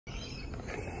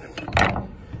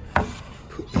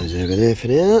Those over there for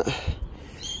now.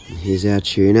 And here's our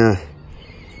tuna.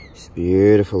 It's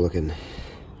beautiful looking.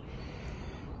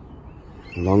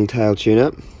 Longtail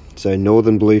tuna. So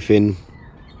Northern Bluefin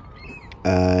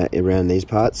around these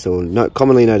parts, or not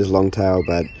commonly known as Longtail,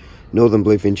 but Northern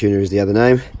Bluefin Tuna is the other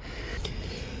name.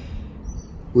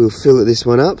 We'll fillet this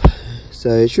one up. So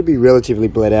it should be relatively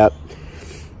bled out.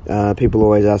 People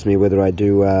always ask me whether I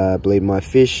do bleed my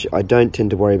fish. I don't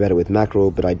tend to worry about it with mackerel,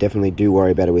 but I definitely do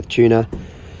worry about it with tuna.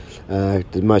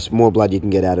 The more blood you can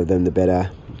get out of them, the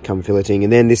better come filleting.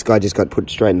 And then this guy just got put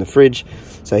straight in the fridge.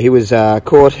 So he was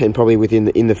caught and probably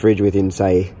in the fridge within,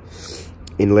 say,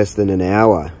 in less than an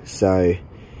hour. So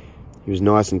he was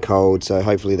nice and cold, so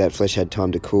hopefully that flesh had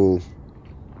time to cool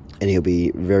and he'll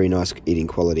be very nice eating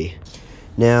quality.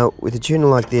 Now with a tuna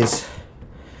like this,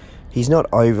 he's not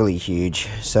overly huge,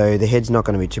 so the head's not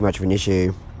going to be too much of an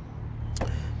issue.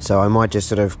 So I might just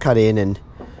sort of cut in, and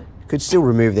could still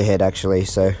remove the head actually.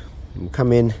 So we'll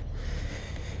come in,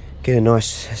 get a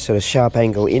nice sort of sharp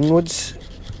angle inwards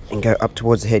and go up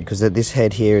towards the head, because this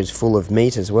head here is full of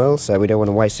meat as well, so we don't want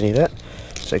to waste any of that.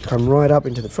 So come right up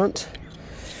into the front.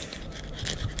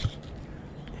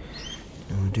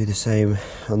 And we'll do the same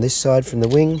on this side from the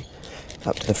wing,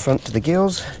 up to the front to the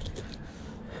gills.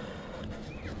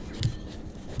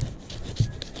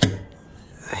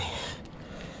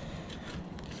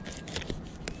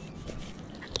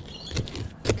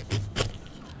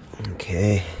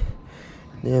 Okay,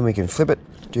 then we can flip it,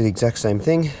 do the exact same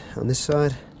thing on this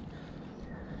side.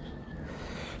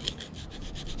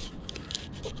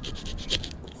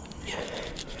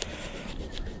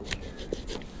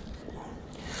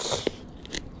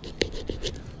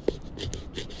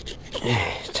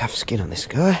 Tough skin on this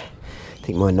guy. I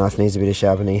think my knife needs a bit of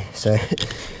sharpening, so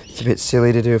it's a bit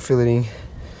silly to do a filleting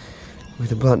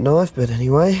with a blunt knife, but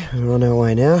anyway, we're on our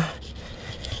way now.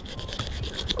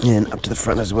 And up to the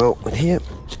front as well with here.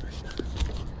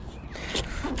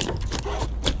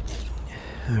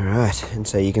 Alright, and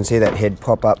so you can see that head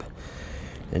pop up.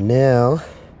 And now,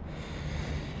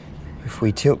 if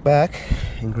we tilt back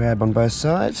and grab on both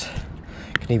sides,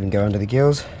 can even go under the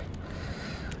gills.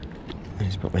 I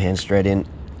just put my hand straight in,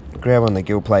 grab on the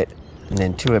gill plate, and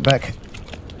then tilt it back.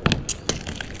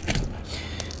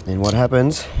 Then what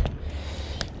happens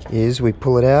is we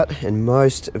pull it out, and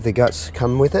most of the guts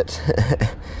come with it.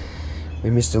 We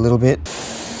missed a little bit.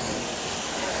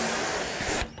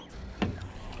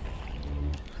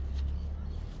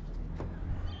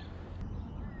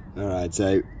 Alright,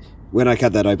 so when I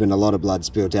cut that open, a lot of blood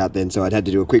spilled out then, so I'd had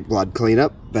to do a quick blood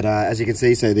cleanup. But as you can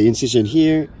see, so the incision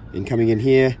here and coming in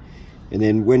here, and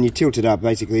then when you tilt it up,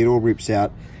 basically it all rips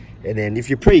out. And then if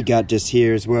you're pre-gut just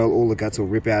here as well, all the guts will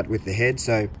rip out with the head.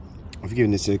 So I've given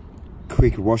this a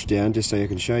quick wash down just so I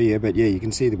can show you, but yeah, you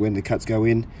can see that when the cuts go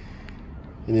in,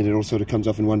 and then it all sort of comes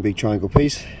off in one big triangle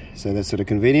piece, so that's sort of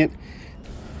convenient.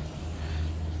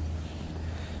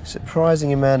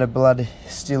 Surprising amount of blood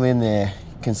still in there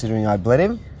considering I bled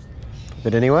him,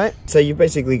 but anyway. So you've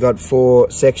basically got 4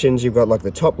 sections. You've got like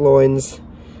the top loins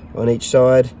on each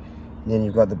side, and then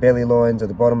you've got the belly loins or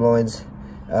the bottom loins.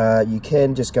 You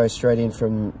can just go straight in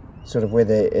from sort of where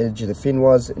the edge of the fin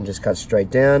was and just cut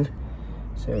straight down.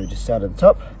 So we just start at the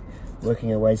top,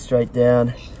 working our way straight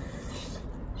down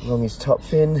along his top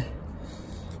fin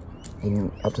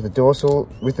and up to the dorsal.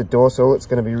 With the dorsal, it's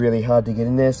going to be really hard to get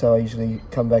in there, so I usually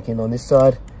come back in on this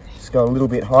side, just go a little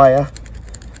bit higher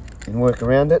and work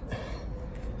around it.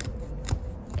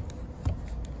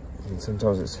 And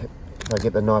sometimes it's, I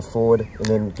get the knife forward and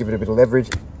then give it a bit of leverage.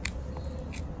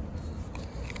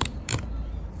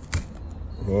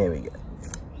 There we go.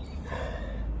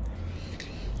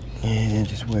 And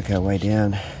just work our way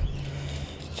down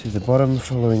to the bottom,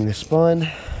 following the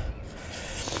spine.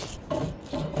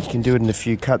 You can do it in a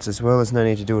few cuts as well. There's no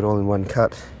need to do it all in one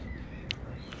cut.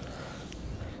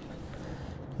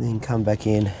 And then come back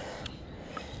in,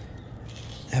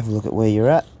 have a look at where you're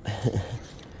at.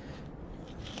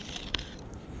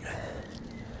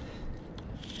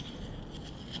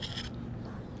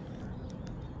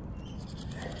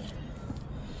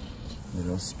 Then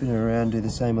I'll spin it around, do the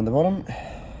same on the bottom.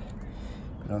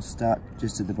 But I'll start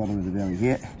just at the bottom of the belly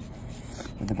here,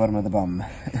 at the bottom of the bum.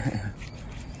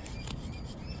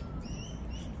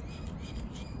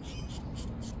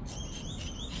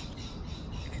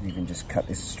 You can even just cut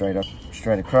this straight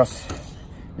across.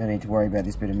 No need to worry about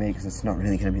this bit of meat because it's not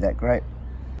really going to be that great.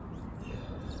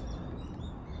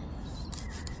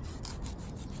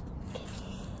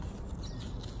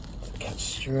 Cut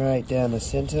straight down the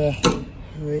center.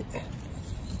 Right.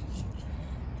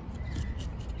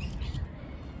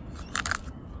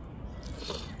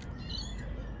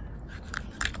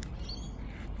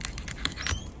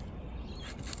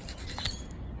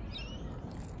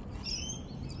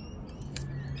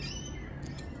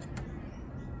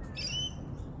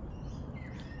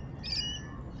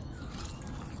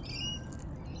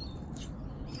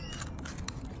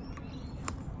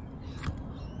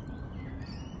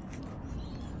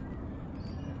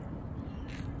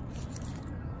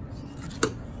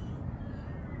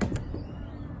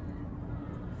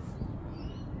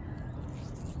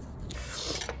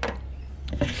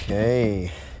 Okay.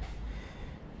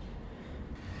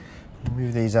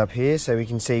 Move these up here so we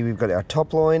can see we've got our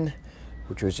top loin,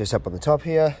 which was just up on the top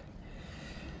here,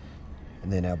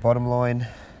 and then our bottom loin,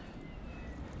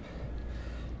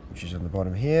 which is on the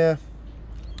bottom here.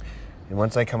 And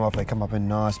once they come off in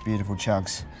nice beautiful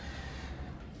chunks.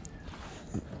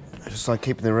 Just like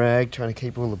keeping the rag, trying to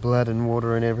keep all the blood and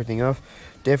water and everything off.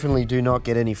 Definitely do not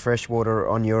get any fresh water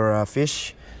on your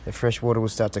fish. The fresh water will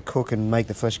start to cook and make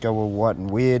the flesh go all white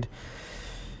and weird,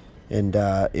 and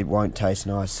it won't taste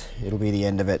nice. It'll be the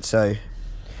end of it. So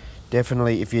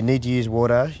definitely, if you need to use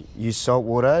water, use salt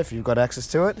water if you've got access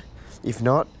to it. If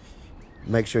not,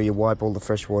 make sure you wipe all the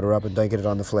fresh water up and don't get it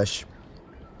on the flesh.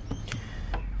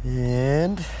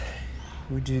 And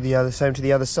we do the same to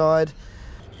the other side.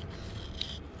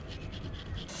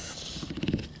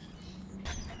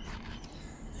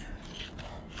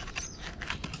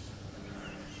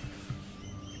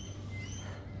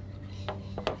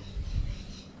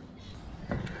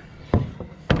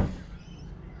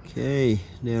 Okay,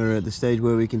 now we're at the stage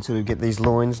where we can sort of get these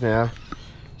loins now.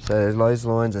 So those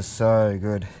loins are so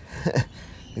good. Look at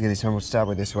this one, we'll start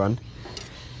with this one.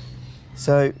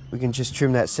 So we can just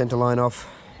trim that center line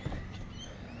off.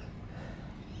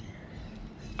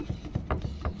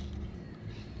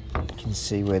 You can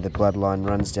see where the bloodline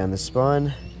runs down the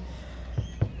spine.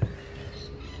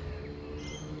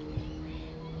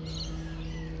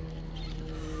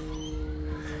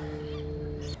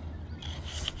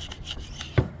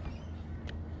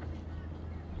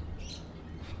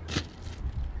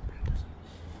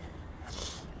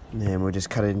 And then we'll just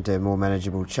cut it into more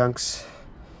manageable chunks.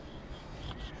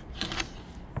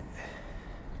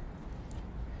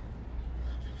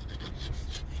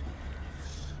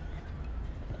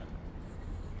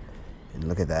 And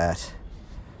look at that.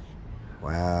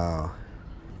 Wow.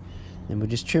 And we'll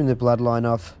just trim the bloodline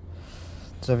off.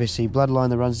 So obviously bloodline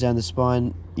that runs down the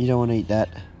spine, you don't want to eat that.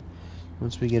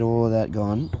 Once we get all of that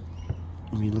gone,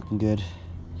 it'll be looking good.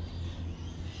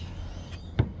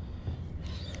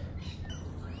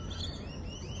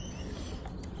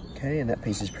 Okay, and that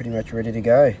piece is pretty much ready to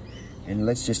go. And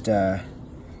let's just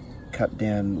cut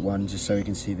down one just so we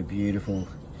can see the beautiful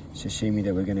sashimi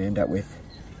that we're going to end up with.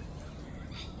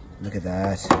 Look at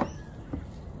that.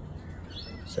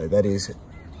 So that is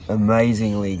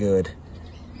amazingly good.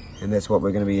 And that's what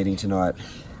we're going to be eating tonight.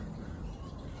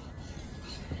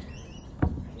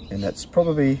 And that's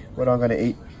probably what I'm going to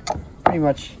eat pretty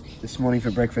much this morning for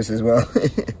breakfast as well.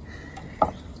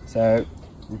 So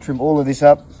we'll trim all of this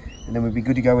up, and then we'll be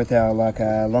good to go with our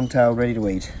longtail ready to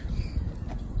eat.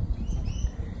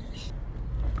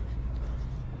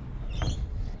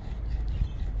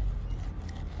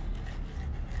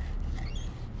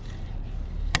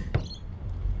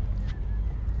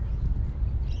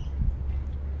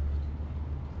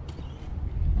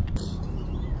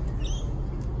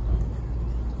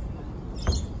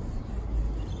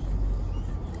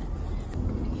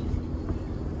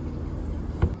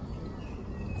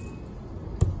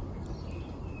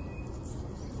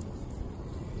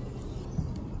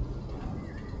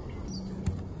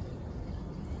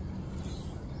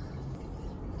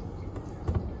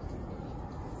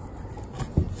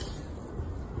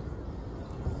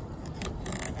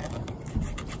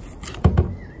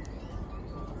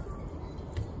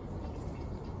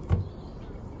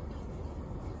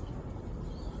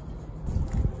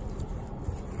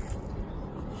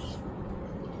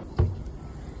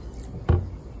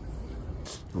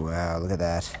 Wow, look at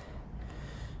that.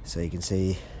 So you can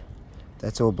see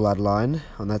that's all bloodline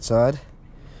on that side.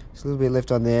 There's a little bit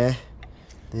left on there.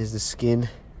 There's the skin.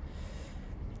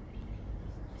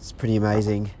 It's pretty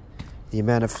amazing. The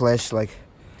amount of flesh, like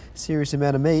serious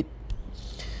amount of meat.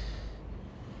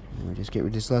 And we just get rid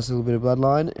of this last little bit of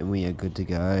bloodline and we are good to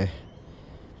go.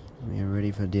 We are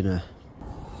ready for dinner.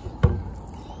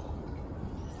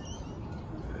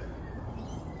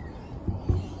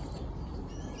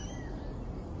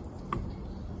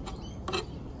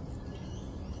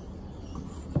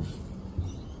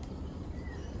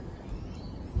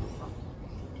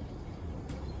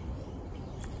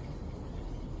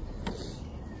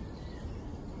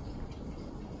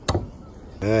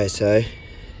 Alright, so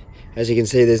as you can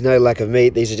see, there's no lack of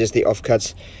meat. These are just the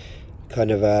offcuts kind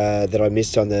of that I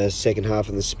missed on the second half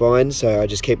of the spine, so I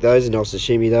just keep those and I'll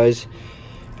sashimi those.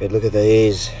 But look at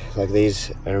these, like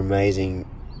these are amazing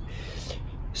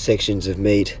sections of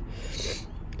meat.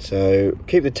 So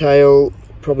keep the tail,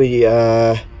 probably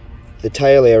the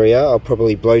tail area I'll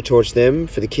probably blowtorch them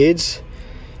for the kids,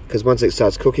 because once it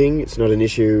starts cooking, it's not an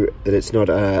issue that it's not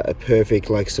a perfect,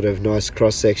 like, sort of nice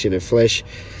cross section of flesh,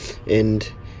 and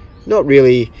not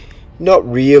really not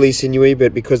really sinewy,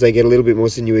 but because they get a little bit more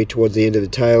sinewy towards the end of the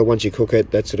tail, once you cook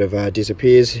it, that sort of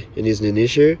disappears and isn't an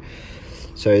issue.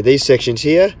 So these sections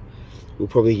here will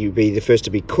probably be the first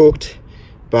to be cooked,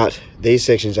 but these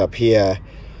sections up here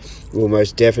will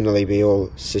most definitely be all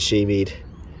sashimi'd.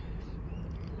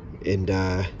 And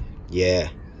yeah,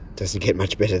 doesn't get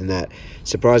much better than that.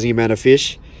 Surprising amount of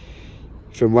fish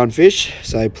from one fish,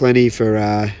 so plenty for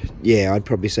yeah, I'd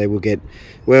probably say we'll get,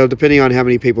 well, depending on how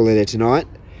many people are there tonight,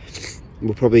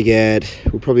 we'll probably go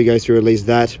through at least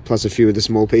that plus a few of the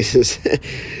small pieces.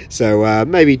 So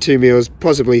maybe 2 meals,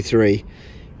 possibly 3,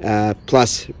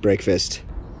 plus breakfast.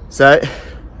 So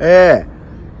yeah,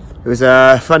 it was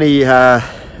a funny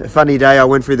day. I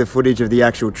went through the footage of the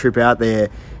actual trip out there,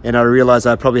 and I realized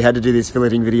I probably had to do this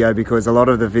filleting video because a lot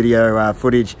of the video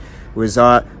footage was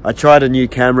I tried a new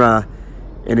camera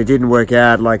and it didn't work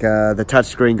out. Like the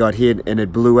touchscreen got hit and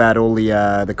it blew out all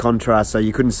the contrast, so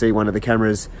you couldn't see one of the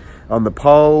cameras on the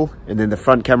pole, and then the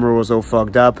front camera was all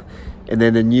fogged up, and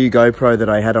then the new GoPro that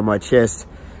I had on my chest,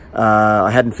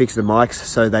 I hadn't fixed the mics,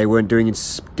 so they weren't doing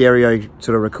stereo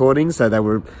sort of recording, so they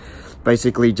were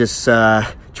basically just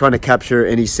trying to capture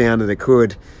any sound that it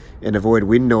could and avoid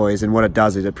wind noise. And what it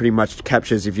does is it pretty much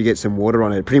captures, if you get some water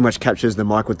on it, it pretty much captures the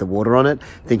mic with the water on it,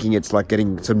 thinking it's like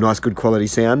getting some nice good quality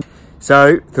sound.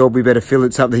 So thought we better fillet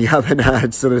something up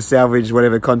and sort of salvage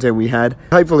whatever content we had.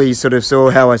 Hopefully you sort of saw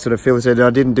how I sort of filleted.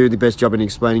 I didn't do the best job in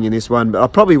explaining in this one, but I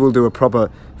probably will do a proper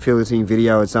filleting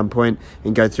video at some point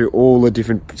and go through all the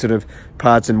different sort of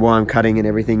parts and why I'm cutting and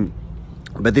everything.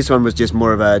 But this one was just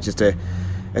more of a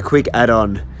quick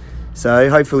add-on. So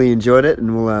hopefully you enjoyed it,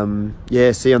 and we'll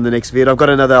yeah, see you on the next vid.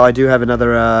 I do have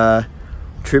another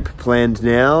trip planned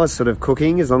now, sort of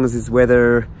cooking, as long as this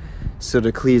weather sort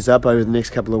of clears up over the next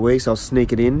couple of weeks. I'll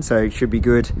sneak it in, so it should be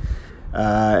good.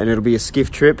 And it'll be a skiff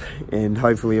trip and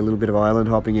hopefully a little bit of island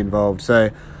hopping involved.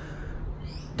 So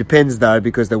depends though,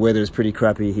 because the weather is pretty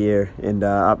crappy here, and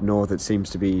up north it seems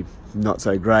to be not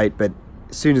so great, but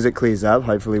as soon as it clears up,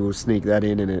 hopefully we'll sneak that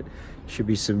in and it should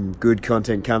be some good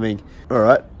content coming. All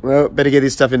right, well, better get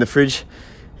this stuff in the fridge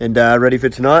and ready for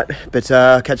tonight, but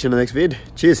catch you in the next vid.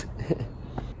 Cheers.